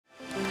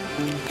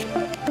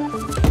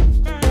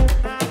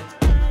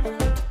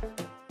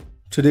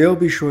Today I'll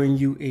be showing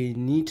you a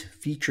neat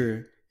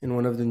feature in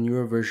one of the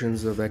newer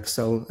versions of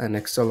Excel and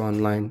Excel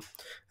Online,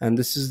 and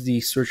this is the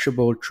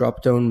searchable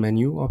drop-down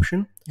menu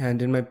option.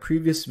 And in my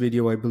previous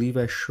video, I believe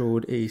I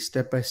showed a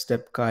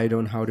step-by-step guide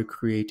on how to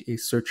create a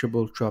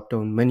searchable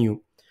drop-down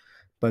menu.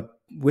 But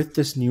with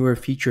this newer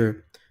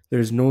feature,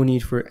 there's no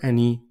need for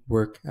any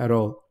work at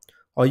all.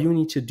 All you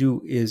need to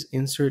do is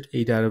insert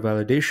a data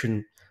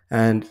validation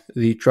and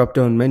the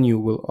drop-down menu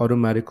will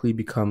automatically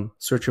become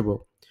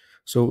searchable.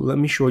 So let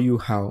me show you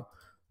how.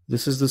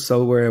 This is the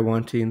cell where I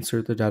want to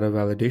insert the data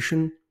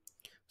validation.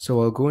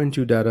 So I'll go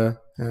into data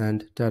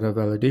and data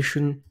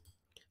validation.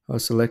 I'll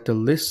select a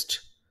list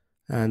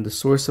and the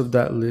source of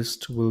that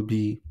list will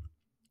be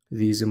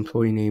these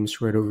employee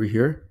names right over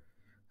here,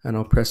 and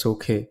I'll press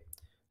OK.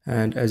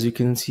 And as you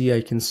can see,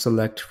 I can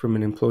select from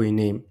an employee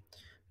name.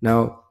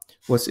 Now,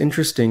 what's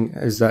interesting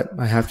is that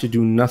I have to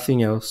do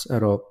nothing else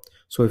at all.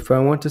 So if I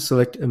want to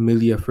select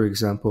Amelia, for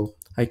example,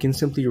 I can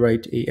simply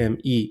write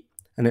AME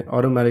and it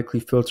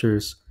automatically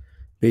filters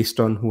based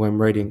on who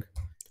I'm writing.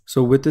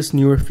 So with this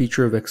newer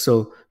feature of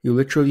Excel, you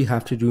literally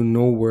have to do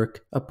no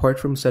work apart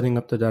from setting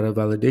up the data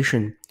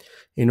validation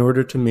in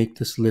order to make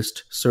this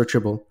list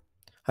searchable.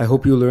 I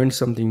hope you learned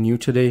something new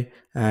today,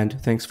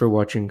 and thanks for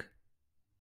watching.